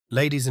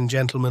Ladies and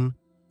gentlemen,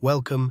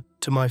 welcome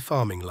to my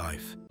farming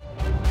life.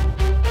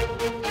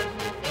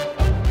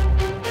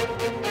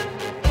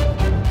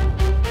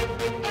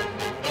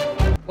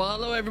 Well,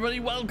 hello everybody,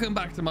 welcome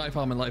back to my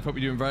farming life. Hope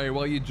you're doing very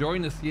well. You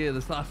joined us here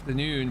this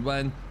afternoon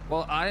when,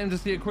 well, I am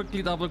just here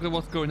quickly to have a look at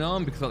what's going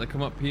on because I like to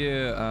come up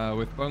here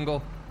with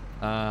Bungle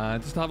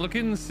just to have a look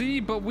in and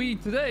see. But we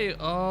today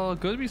are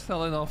going to be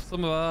selling off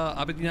some of our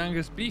Aberdeen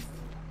Angus beef.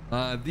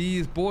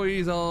 These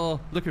boys are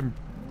looking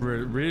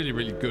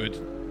really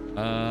good.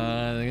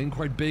 They're getting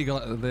quite big,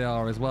 they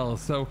are as well.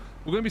 So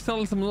we're going to be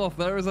selling some off.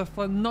 There is a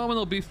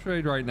phenomenal beef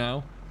trade right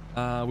now.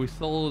 We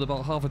sold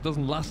about half a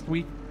dozen last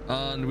week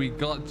and we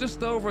got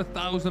just over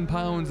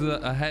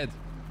 £1,000 a head,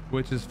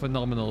 which is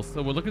phenomenal.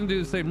 So we're looking to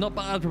do the same. Not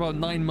bad for about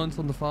 9 months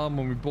on the farm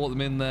when we brought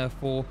them in there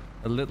for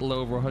a little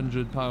over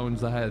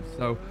 £100 a head.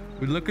 So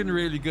we're looking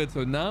really good.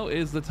 So now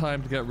is the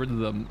time to get rid of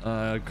them.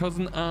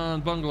 Cousin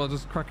and Bungle are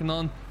just cracking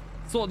on,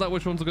 sorting out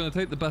which ones are going to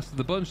take the best of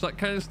the bunch, that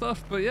kind of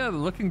stuff. But yeah, they're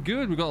looking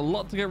good. We've got a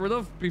lot to get rid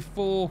of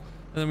before,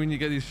 and then we need to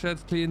get these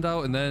sheds cleaned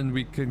out, and then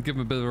we can give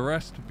them a bit of a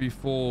rest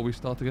before we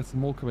start to get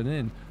some more coming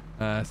in.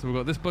 So we've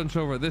got this bunch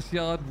over at this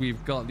yard.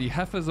 We've got the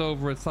heifers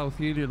over at South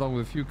Healy, along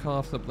with a few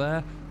calves up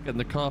there. Getting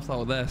the calves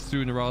out of there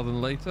sooner rather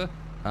than later.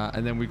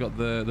 And then we got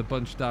the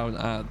bunch down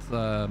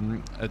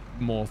at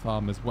Moor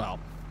Farm as well.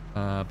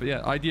 But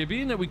yeah, idea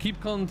being that we keep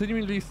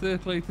continually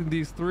circulating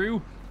these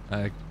through.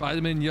 Buy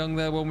them in young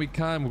there when we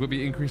can. We're going to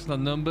be increasing our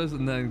numbers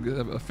and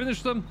then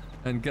finish them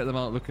and get them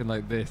out looking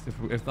like this. If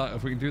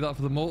we can do that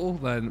for the mortal,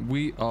 then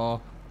we are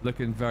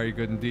looking very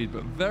good indeed.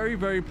 But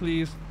very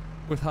pleased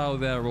with how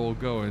they're all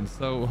going.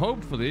 So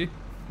hopefully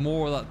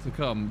more of that to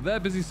come. They're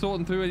busy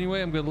sorting through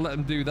anyway. I'm going to let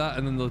them do that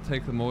and then they'll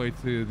take them away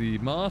to the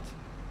mart.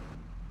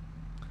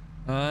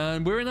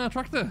 And we're in our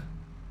tractor.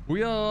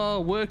 We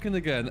are working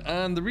again.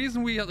 And the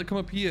reason we had to come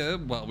up here,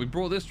 well, we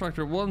brought this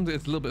tractor at one,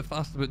 it's a little bit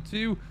faster, but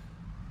two,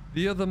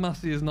 the other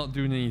Massey is not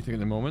doing anything at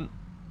the moment.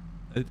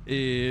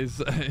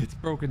 It's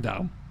broken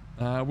down.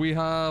 We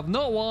have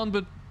not one,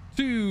 but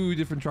two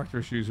different tractor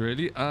issues,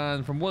 really.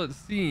 And from what it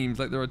seems,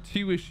 like there are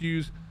two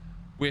issues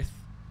with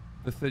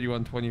the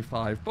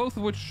 3125, both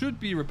of which should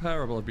be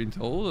repairable, I've been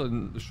told,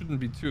 and it shouldn't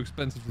be too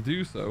expensive to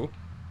do so.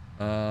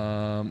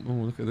 Oh,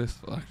 look at this.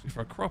 Actually,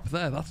 for a crop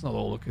there, that's not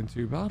all looking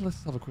too bad.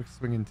 Let's have a quick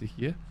swing into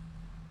here.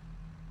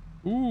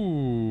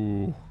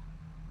 Ooh.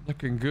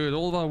 Looking good.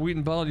 All of our wheat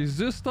and barley is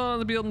just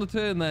starting to be on the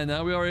turn there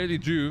now. We are early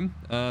June.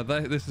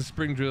 This is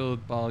spring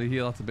drilled barley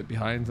here. That's a bit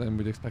behind than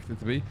we'd expect it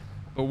to be.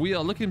 But we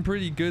are looking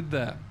pretty good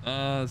there.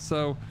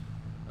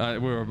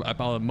 We're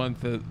about a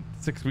month,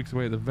 6 weeks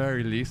away at the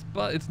very least.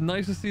 But it's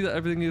nice to see that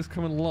everything is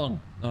coming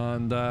along.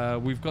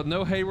 And we've got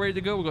no hay ready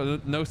to go. We've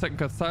got no second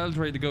cut silage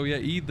ready to go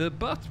yet either.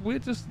 But we're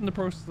just in the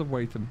process of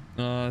waiting.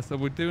 So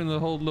we're doing a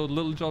whole load of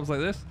little jobs like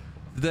this.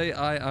 Today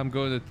I am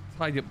going to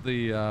tidy up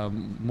the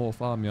Moor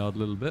farmyard a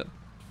little bit.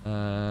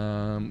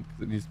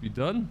 Because it needs to be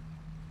done,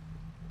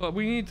 but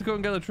we need to go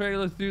and get a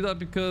trailer to do that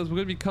because we're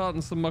going to be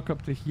carting some muck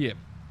up to here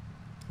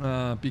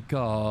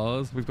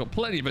because we've got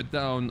plenty of it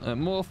down at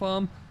Moor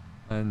Farm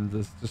and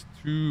there's just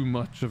too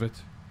much of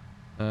it.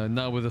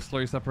 Now with the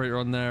slurry separator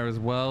on there as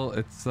well,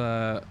 it's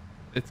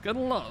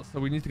getting a lot, so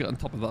we need to get on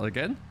top of that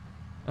again.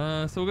 So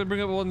we're going to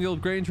bring up one of the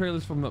old grain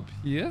trailers from up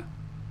here.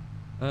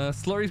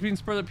 Slurry's been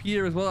spread up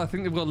here as well. I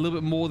think they've got a little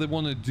bit more they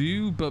want to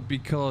do, but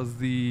because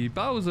the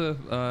Bowser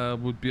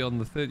would be on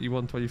the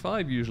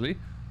 3125 usually,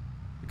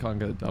 we can't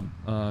get it done.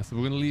 So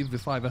we're going to leave the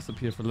 5S up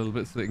here for a little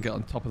bit so they can get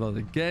on top of that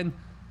again.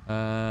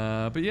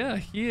 But yeah,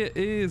 here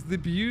is the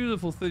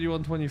beautiful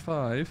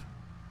 3125.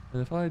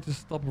 And if I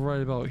just stop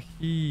right about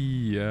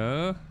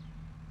here,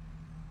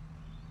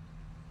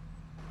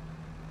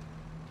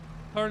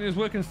 apparently it's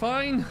working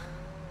fine,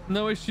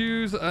 no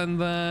issues. And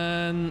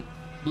then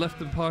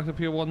left it parked up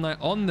here one night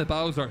on the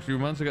Bowser. Actually,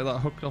 we managed to get that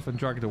hooked off and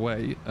dragged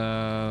away,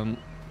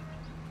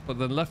 but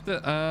then left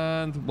it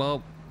and,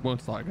 well,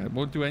 won't start again,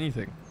 won't do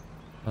anything,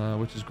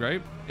 which is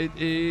great. It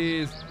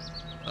is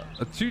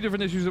two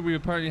different issues that we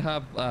apparently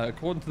have,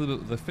 according to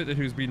the fitter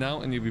who's been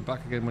out, and he'll be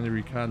back again whenever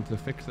he can to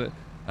fix it.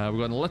 We've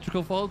got an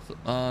electrical fault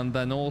and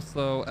then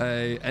also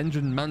a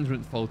engine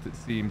management fault, it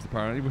seems,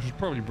 apparently, which was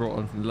probably brought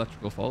on from the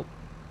electrical fault,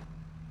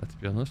 let's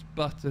be honest.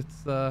 But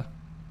it's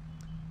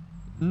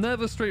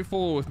never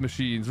straightforward with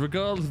machines,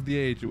 regardless of the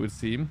age, it would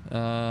seem.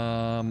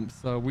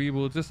 So we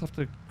will just have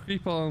to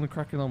creep on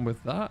cracking on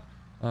with that.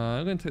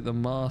 I'm going to take the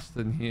mast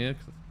in here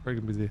because that's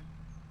probably going to be the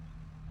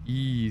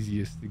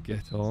easiest to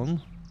get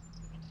on,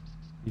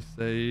 he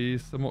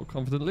says somewhat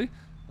confidently.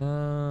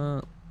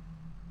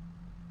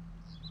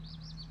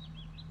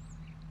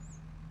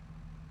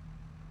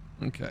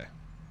 Okay.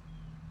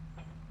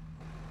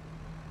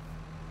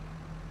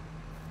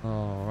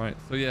 All right,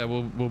 so yeah,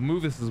 we'll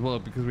move this as well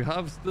because we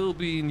have still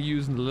been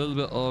using a little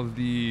bit of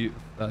the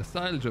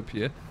silage up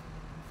here.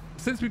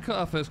 Since we cut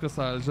our first cut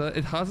silage there,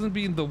 it hasn't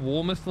been the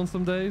warmest on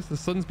some days. The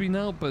sun's been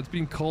out, but it's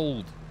been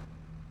cold.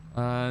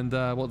 And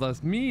what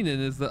that's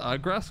meaning is that our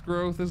grass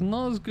growth is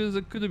not as good as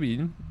it could have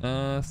been.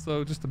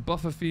 So just a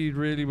buffer feed,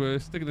 really. We're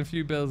sticking a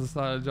few bales of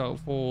silage out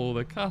for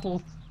the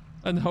cattle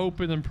and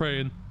hoping and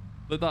praying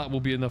that that will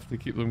be enough to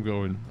keep them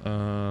going.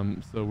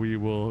 So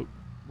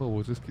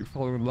we'll just keep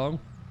following along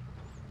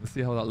and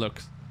see how that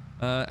looks.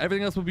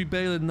 Everything else will be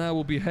baled now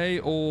will be hay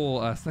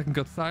or second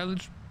cut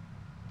silage.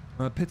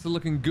 Pits are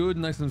looking good,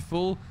 nice and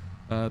full.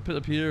 Pit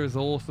up here is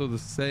also the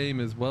same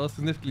as well,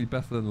 significantly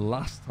better than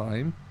last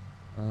time.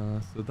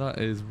 So that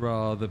is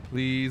rather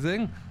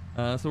pleasing.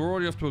 So we're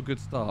already off to a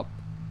good start.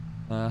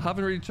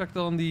 Haven't really checked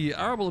on the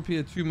arable up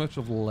here too much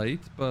of late,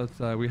 but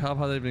we have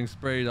had everything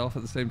sprayed off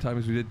at the same time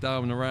as we did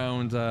down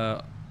around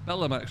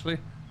Bellum actually,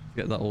 to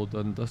get that all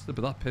done and dusted,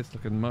 but that pit's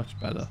looking much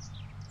better.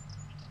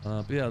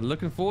 But yeah,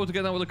 looking forward to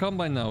getting out with the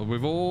combine now.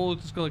 We've all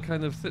just got to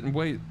kind of sit and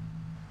wait.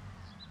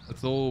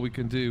 That's all we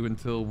can do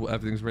until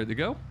everything's ready to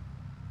go.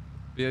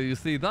 But yeah, you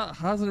see, that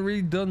hasn't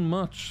really done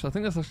much. I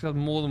think that's actually had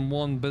more than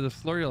one bit of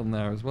slurry on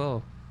there as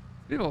well.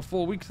 It's been about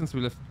 4 weeks since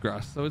we lifted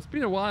grass, so it's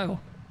been a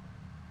while.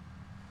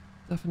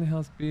 Definitely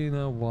has been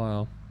a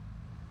while.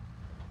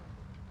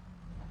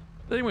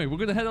 But anyway, we're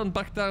going to head on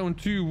back down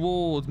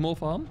towards Moor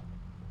Farm,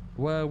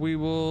 where we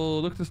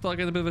will look to start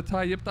getting a bit of a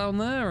tidy up down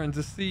there and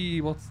to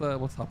see what's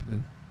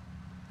happening.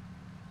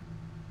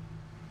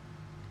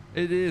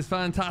 It is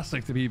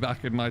fantastic to be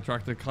back in my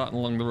tractor carting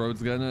along the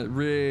roads again. It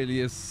really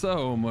is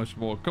so much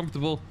more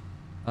comfortable.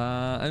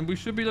 And we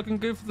should be looking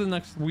good for the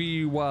next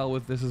wee while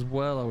with this as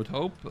well, I would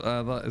hope.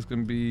 That is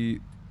going to be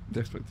the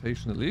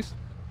expectation at least.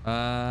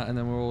 And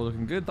then we're all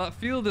looking good. That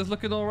field is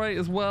looking all right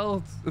as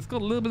well. It's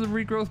got a little bit of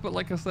regrowth, but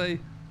like I say,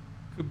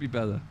 could be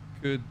better.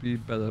 Could be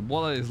better.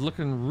 What is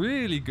looking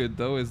really good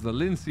though is the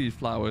linseed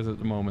flowers at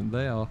the moment.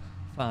 They are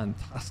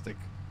fantastic.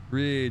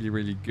 Really,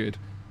 really good.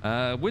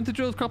 Winter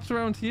drills crops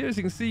around here, as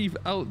you can see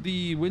out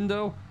the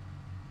window.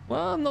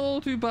 Well, not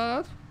all too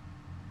bad.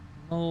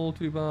 Not all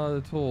too bad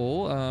at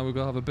all. We're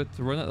gonna have a bit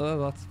to run it there,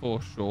 that's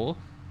for sure.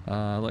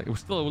 Like we're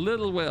still a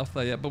little way off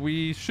there yet, but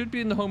we should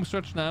be in the home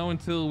stretch now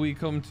until we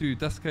come to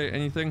desiccate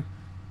anything.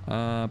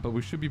 But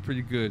we should be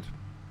pretty good.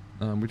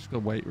 We just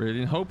gotta wait really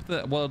and hope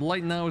that what I'd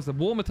like now is the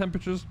warmer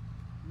temperatures,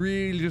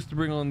 really just to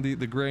bring on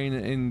the grain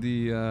in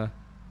the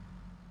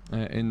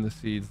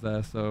seeds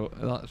there. So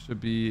that should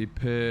be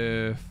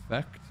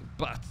perfect.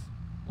 But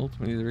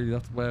ultimately, really,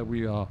 that's where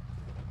we are.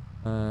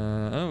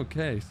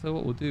 Okay, so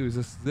what we'll do is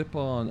just zip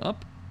on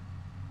up.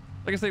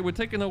 Like I say, we're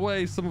taking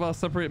away some of our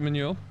separated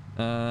manure.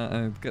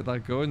 And get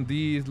that going.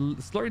 These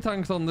slurry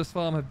tanks on this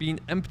farm have been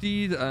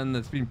emptied and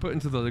it's been put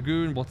into the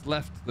lagoon, what's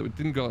left that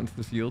didn't go out into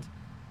the field.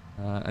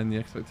 And the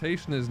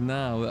expectation is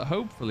now that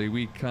hopefully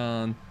we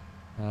can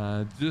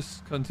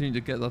just continue to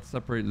get that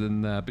separated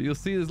in there. But you'll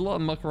see there's a lot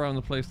of muck around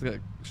the place to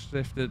get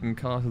shifted and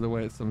carted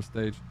away at some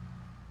stage.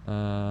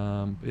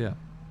 But yeah,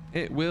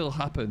 it will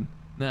happen.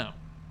 Now,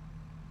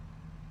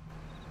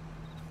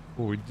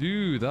 before we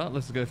do that,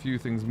 let's get a few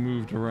things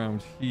moved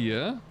around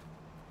here.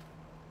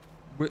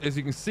 As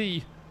you can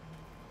see,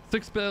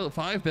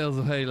 5 bales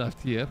of hay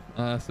left here,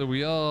 so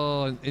we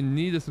are in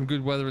need of some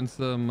good weather and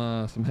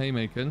some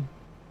haymaking.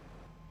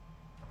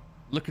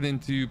 Looking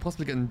into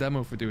possibly getting a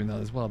demo for doing that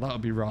as well. That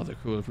would be rather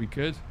cool if we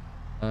could,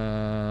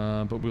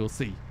 but we'll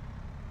see.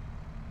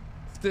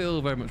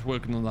 Still very much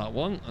working on that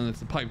one, and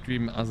it's a pipe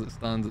dream as it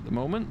stands at the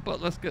moment.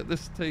 But let's get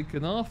this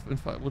taken off. In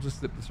fact, we'll just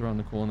slip this around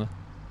the corner.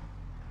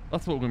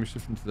 That's what we're going to be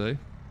shifting today.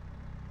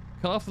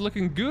 Calves are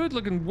looking good,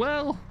 looking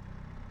well.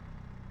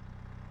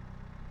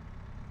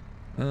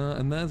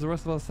 And there's the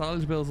rest of our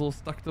silage bales all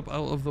stacked up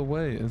out of the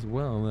way as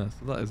well there.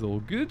 So that is all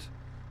good.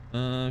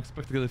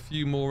 Expect to get a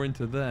few more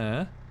into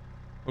there,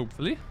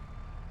 hopefully.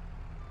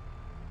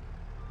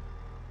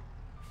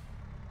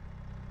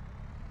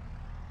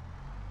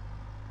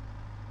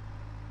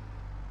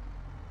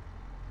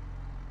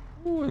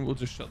 Ooh, and we'll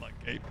just shut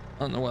that gate. I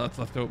don't know why that's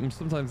left open.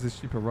 Sometimes these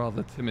sheep are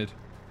rather timid.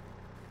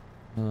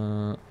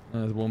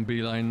 There's one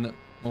beeline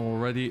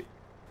already.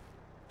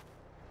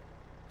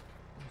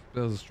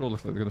 Bales of straw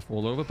looks like they're going to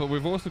fall over, but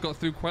we've also got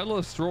through quite a lot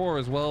of straw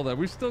as well there.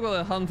 We've still got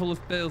a handful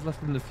of bales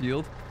left in the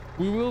field.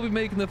 We will be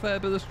making a fair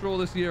bit of straw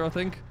this year, I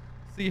think.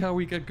 See how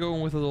we get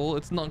going with it all.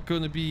 It's not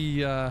going to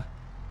be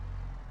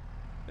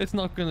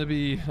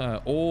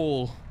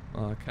all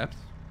kept.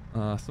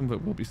 Some of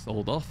it will be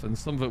sold off, and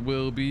some of it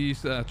will be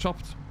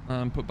chopped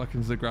and put back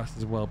into the grass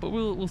as well. But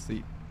we'll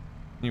see.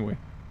 Anyway,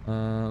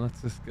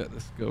 let's just get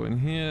this going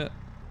here.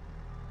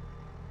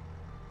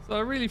 So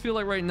I really feel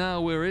like right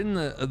now we're in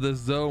the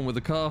zone with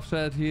the calf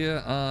shed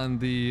here and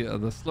the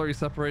slurry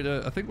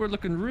separator. I think we're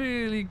looking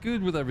really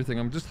good with everything.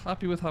 I'm just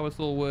happy with how it's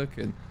all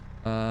working.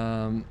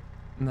 Now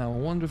I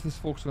wonder if this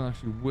fork's going to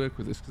actually work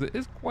with this, because it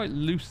is quite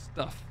loose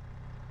stuff.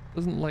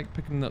 Doesn't like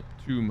picking up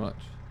too much.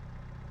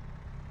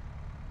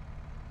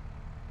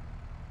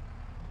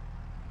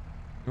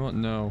 You know what?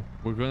 No,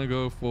 we're going to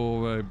go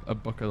for a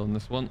bucket on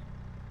this one.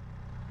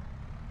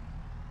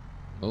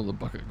 Oh, the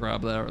bucket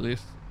grab there at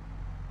least.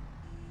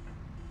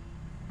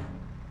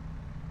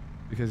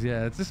 Because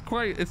yeah, it's just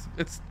quite,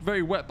 it's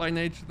very wet by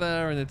nature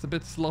there, and it's a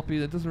bit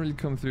sloppy. It doesn't really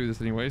come through this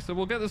anyway. So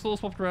we'll get this all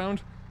swapped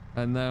around,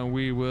 and then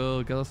we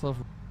will get ourselves.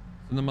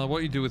 So no matter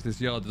what you do with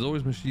this yard, there's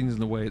always machines in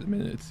the way at the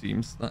minute. It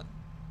seems that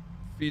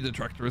feeder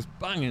tractor is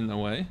banging in the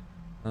way.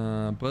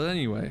 But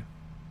anyway,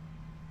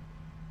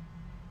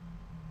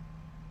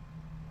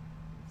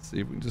 see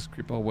if we can just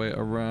creep our way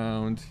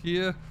around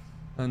here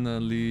and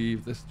then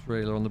leave this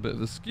trailer on a bit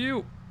of a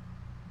skew.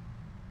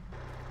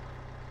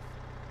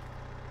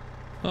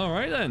 All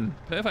right then,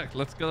 perfect.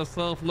 Let's get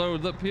ourselves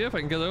loaded up here if I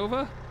can get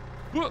over.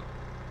 Whoop.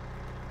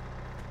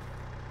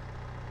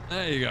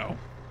 There you go.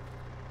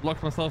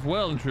 Locked myself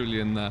well and truly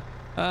in there.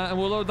 And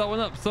we'll load that one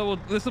up. So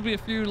this will be a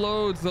few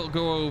loads that'll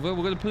go over.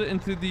 We're going to put it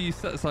into the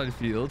set aside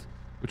field,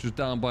 which is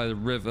down by the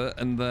river,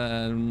 and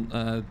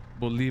then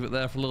we'll leave it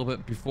there for a little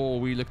bit before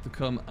we look to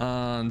come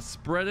and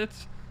spread it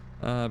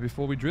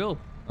before we drill.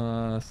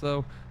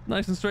 So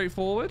nice and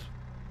straightforward.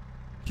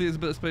 Clears a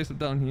bit of space up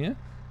down here.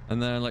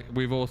 And then like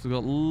we've also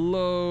got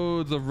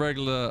loads of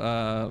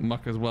regular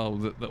muck as well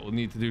that we'll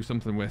need to do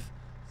something with.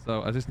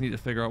 So I just need to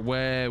figure out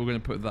where we're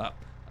going to put that.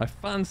 I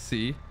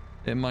fancy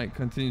it might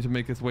continue to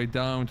make its way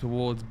down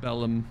towards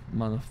Bellum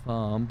Manor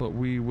Farm, but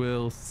we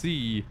will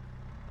see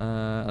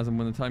as and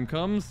when the time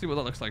comes, see what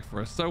that looks like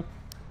for us. So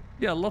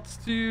yeah, lots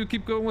to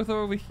keep going with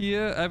over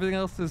here. Everything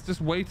else is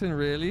just waiting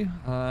really,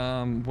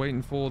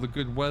 waiting for the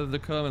good weather to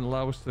come and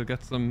allow us to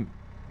get some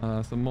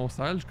more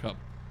silage cut.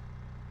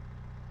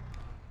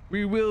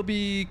 We will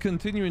be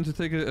continuing to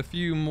take a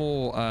few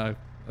more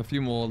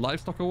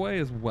livestock away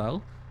as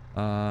well.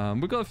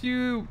 We've got a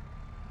few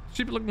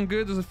sheep looking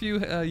good. There's a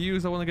few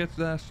ewes I want to get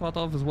shot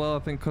of as well. I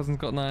think Cousin's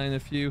got an eye on a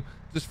few.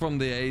 Just from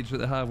the age that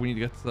they have, we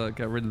need to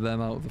get rid of them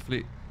out of the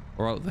fleet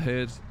or out of the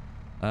herds.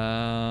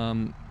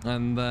 And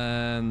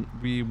then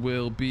we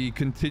will be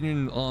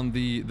continuing on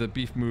the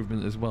beef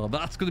movement as well.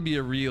 That's going to be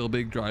a real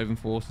big driving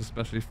force,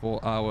 especially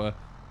for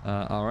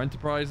our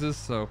enterprises.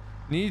 So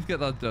need to get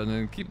that done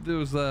and keep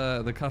those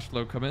the cash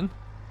flow coming.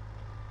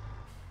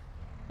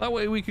 That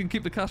way we can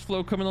keep the cash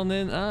flow coming on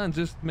in and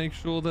just make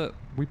sure that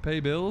we pay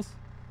bills,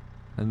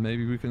 and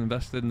maybe we can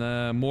invest in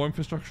more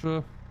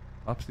infrastructure,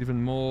 perhaps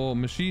even more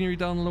machinery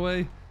down the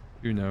way.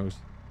 Who knows?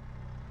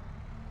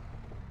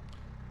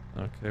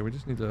 Okay, we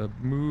just need to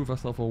move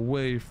ourselves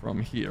away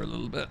from here a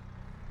little bit.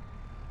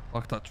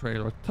 Park that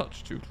trailer a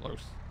touch too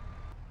close.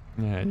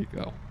 There you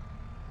go.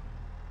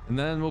 And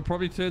then we'll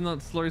probably turn that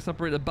slurry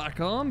separator back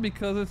on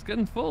because it's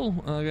getting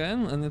full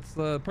again, and it's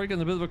probably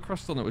getting a bit of a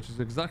crust on it, which is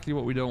exactly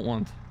what we don't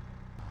want.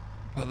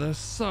 But there's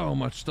so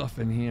much stuff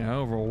in here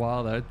over a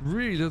while there. It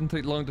really doesn't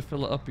take long to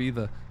fill it up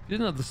either. If you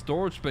didn't have the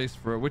storage space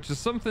for it, which is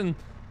something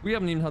we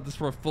haven't even had this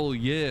for a full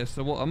year,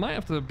 so what I might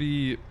have to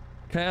be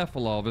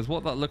careful of is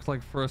what that looks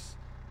like for us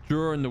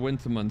during the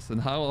winter months,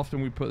 and how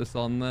often we put this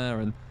on there,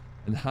 and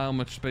how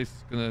much space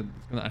it's gonna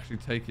actually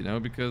take, you know,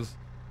 because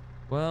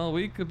well,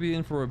 we could be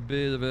in for a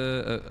bit of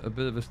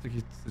a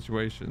sticky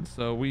situation.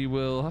 So we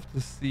will have to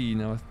see.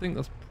 Now I think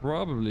that's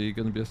probably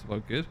going to be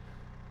about good.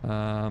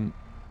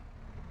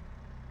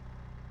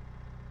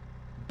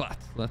 But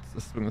let's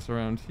just swing this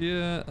around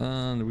here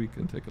and we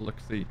can take a look,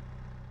 see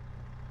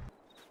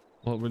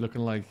what we're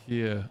looking like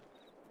here.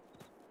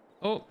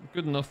 Oh,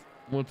 good enough.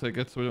 We'll take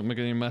it so we don't make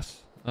any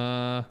mess.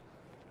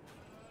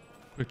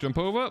 Quick jump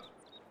over.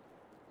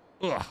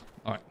 Ugh.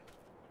 All right.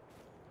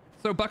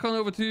 So back on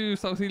over to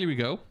South Ely we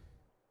go.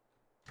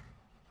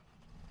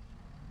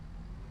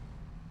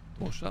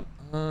 Shut.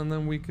 And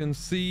then we can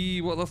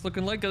see what that's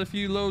looking like. Get a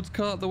few loads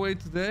cart the way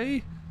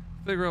today.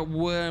 Figure out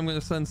where I'm going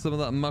to send some of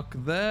that muck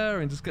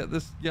there, and just get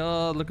this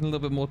yard looking a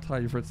little bit more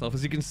tidy for itself.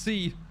 As you can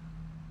see,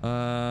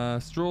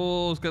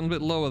 straw's getting a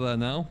bit lower there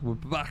now. We're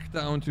back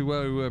down to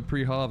where we were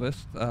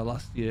pre-harvest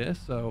last year,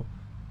 so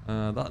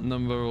that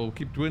number will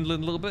keep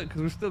dwindling a little bit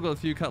because we've still got a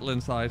few cattle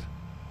inside.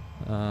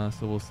 So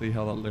we'll see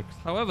how that looks.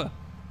 However,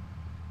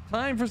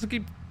 time for us to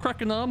keep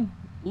cracking on.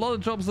 A lot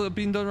of jobs that have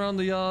been done around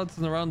the yards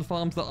and around the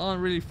farms that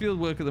aren't really field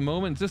work at the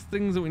moment, just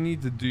things that we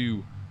need to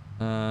do.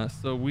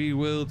 So we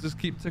will just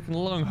keep ticking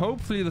along.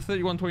 Hopefully the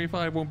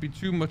 3125 won't be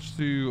too much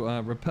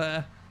to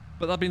repair,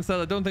 but that being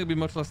said, I don't think it'll be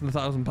much less than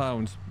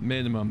 £1,000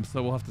 minimum,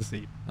 so we'll have to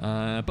see.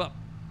 But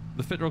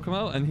the fitter will come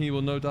out and he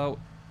will no doubt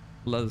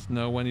let us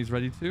know when he's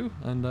ready to,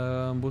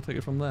 and we'll take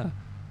it from there.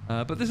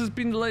 But this has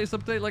been the latest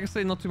update. Like I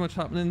say, not too much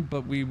happening,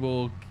 but we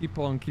will keep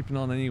on keeping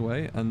on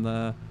anyway,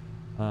 and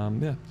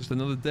yeah, just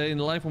another day in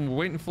life when we're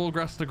waiting for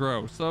grass to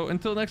grow. So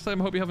until next time,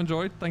 I hope you have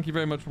enjoyed. Thank you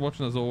very much for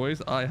watching as always.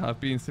 I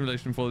have been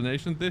Simulation for the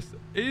Nation. This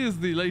is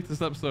the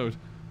latest episode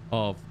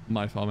of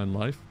My Farming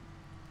Life.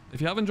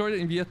 If you have enjoyed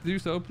it and you've yet to do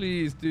so,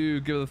 please do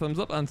give it a thumbs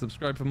up and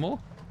subscribe for more.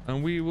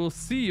 And we will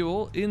see you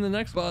all in the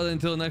next one.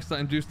 Until next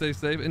time, do stay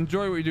safe,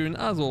 enjoy what you're doing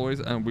as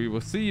always, and we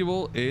will see you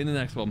all in the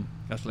next one.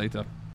 Catch you later.